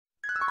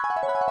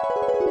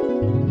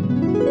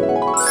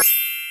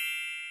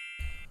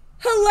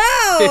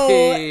Hello!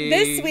 Hey.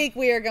 This week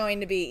we are going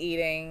to be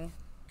eating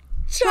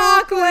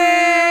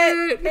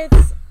Chocolate!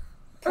 It's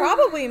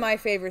probably my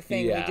favorite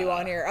thing we do Yeah.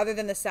 on here, other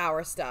than the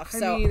sour stuff. I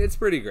So mean, it's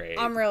pretty great.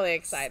 I'm really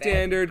excited.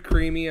 Standard,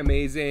 creamy,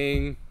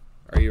 amazing.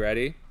 Are you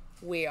ready?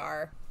 We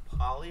are.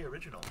 Polly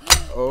Original.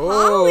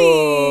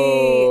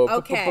 Oh,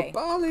 Okay.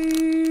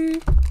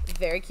 Polly.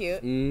 Very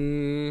cute.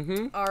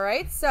 Mm-hmm. All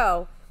right,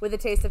 so with a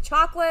taste of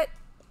chocolate,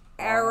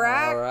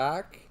 arrack,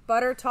 Arrack.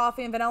 butter,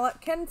 toffee, and vanilla.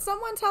 Can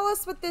someone tell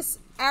us what this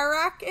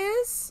arrack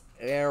is?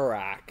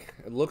 Arrack.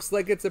 It looks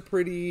like it's a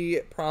pretty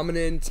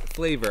prominent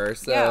flavor,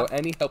 so Yeah.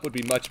 any help would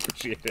be much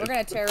appreciated. We're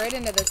going to tear right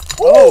into this.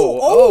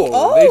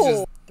 Oh, they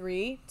just-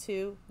 3,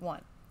 2,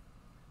 1.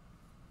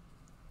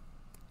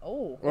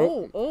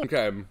 Oh.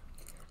 Okay.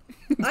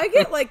 I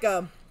get like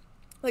a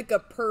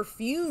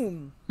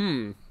perfume.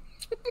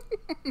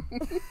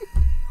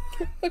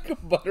 Like a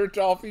butter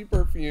toffee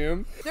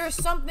perfume. There's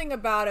something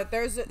about it.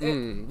 There's a,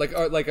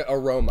 Like an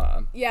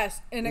aroma.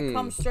 yes, and it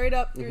comes straight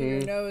up through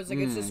your nose. Like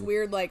it's this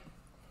weird, like,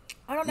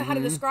 I don't know how to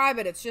describe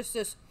it. It's just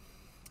this.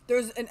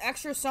 There's an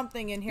extra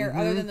something in here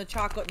other than the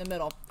chocolate in the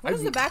middle. What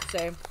does the back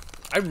say?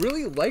 I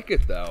really like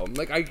it though.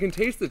 Like I can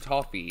taste the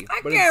toffee.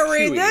 I but can't it's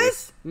read chewy.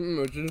 this.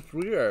 It's just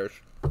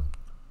Swedish.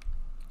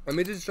 Let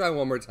me just try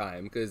one more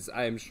time because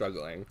I am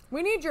struggling.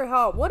 We need your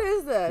help. What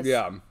is this?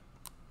 Yeah,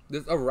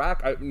 this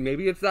arrack.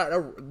 Maybe it's not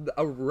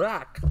a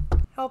rack.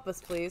 Help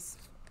us, please.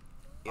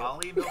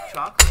 Polly milk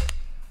chocolate.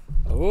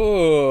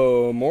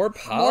 Oh, more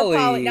Polly. More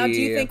Polly. Now, do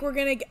you think we're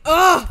gonna get?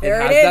 Oh, there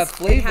it it is. has that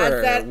flavor. It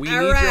has that We need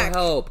your arrack.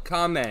 help.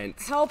 Comment.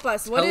 Help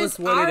us. Tell What is us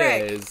what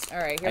arrack? it is. All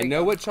right, here I we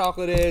know go. what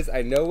chocolate is.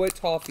 I know what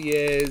toffee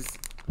is.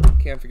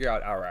 Can't figure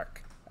out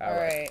arrack. All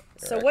right.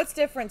 So Arrack. what's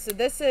different? So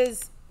this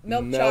is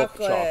milk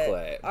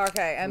chocolate.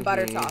 Okay, and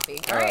butter toffee.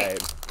 All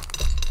right.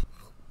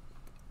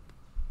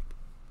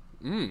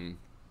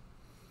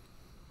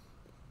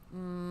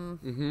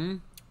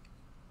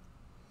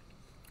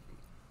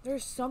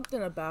 There's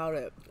something about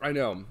it. I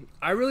know.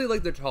 I really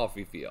like the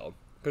toffee feel.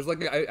 Because,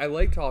 like, I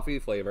like toffee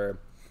flavor.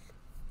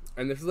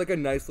 And this is, like, a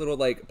nice little,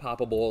 like,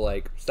 poppable,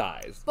 like,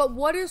 size. But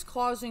what is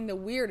causing the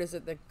weird? Is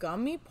it the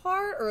gummy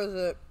part, or is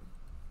it?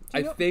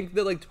 I think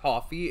that, like,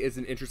 toffee is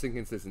an interesting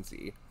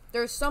consistency.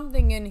 There's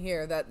something in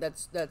here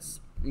that's.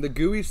 The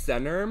gooey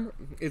center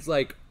is,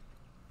 like...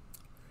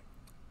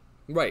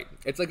 Right.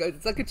 It's like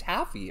a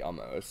taffy,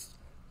 almost.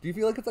 Do you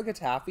feel like it's like a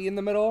taffy in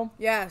the middle?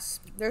 Yes,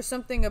 there's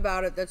something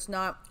about it that's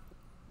not.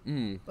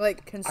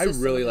 Like I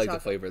consistent. really with like the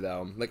chocolate. flavor,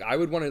 though. Like, I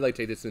would want to, like,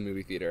 take this to the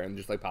movie theater and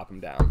just, like, pop them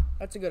down.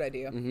 That's a good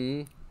idea.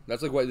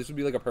 That's, like, what... This would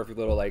be, like, a perfect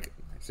little, like...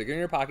 Stick it in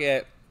your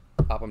pocket,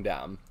 pop them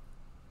down.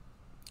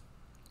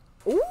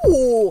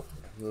 Ooh,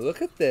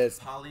 Look at this.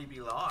 Polly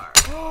Bilar.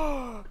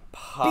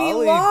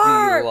 Polly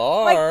Bilar!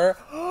 Bilar.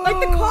 like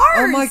the cars.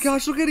 Oh my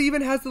gosh, look, it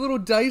even has the little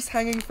dice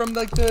hanging from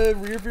like the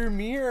rear view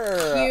mirror.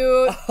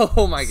 Cute.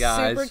 Oh my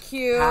gosh. Super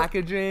cute.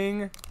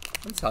 Packaging.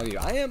 I'm telling you,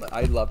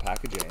 I love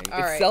packaging. All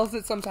it right. sells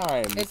it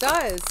sometimes. It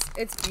does.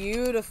 It's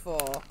beautiful.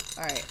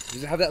 All right.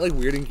 Does it have that like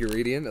weird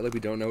ingredient that like we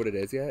don't know what it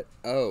is yet?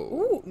 Oh.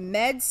 Ooh,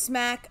 med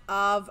smack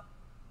of.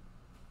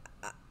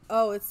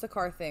 Oh, it's the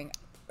car thing.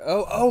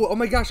 Oh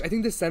my gosh, I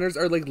think the centers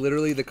are like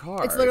literally the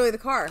car. It's literally the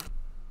car.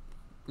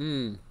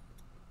 I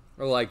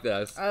like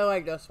this. I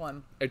like this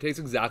one. It tastes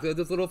exactly like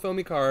those little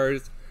foamy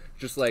cars,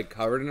 just like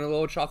covered in a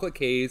little chocolate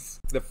case.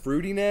 The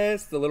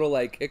fruitiness, the little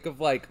like kick of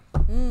like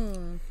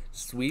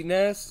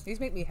sweetness. These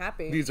make me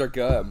happy. These are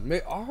good.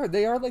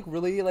 They are like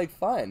really like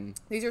fun.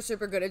 These are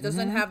super good. It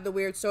doesn't have the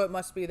weird, so it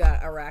must be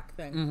that arrack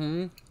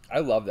thing. I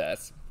love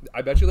this.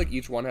 I bet you like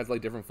each one has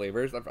like different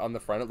flavors. On the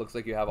front, it looks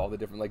like you have all the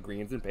different like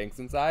greens and pinks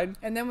inside.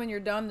 And then when you're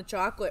done, the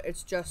chocolate,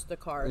 it's just the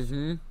cars.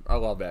 I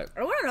love it.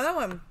 I want another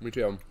one. Me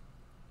too.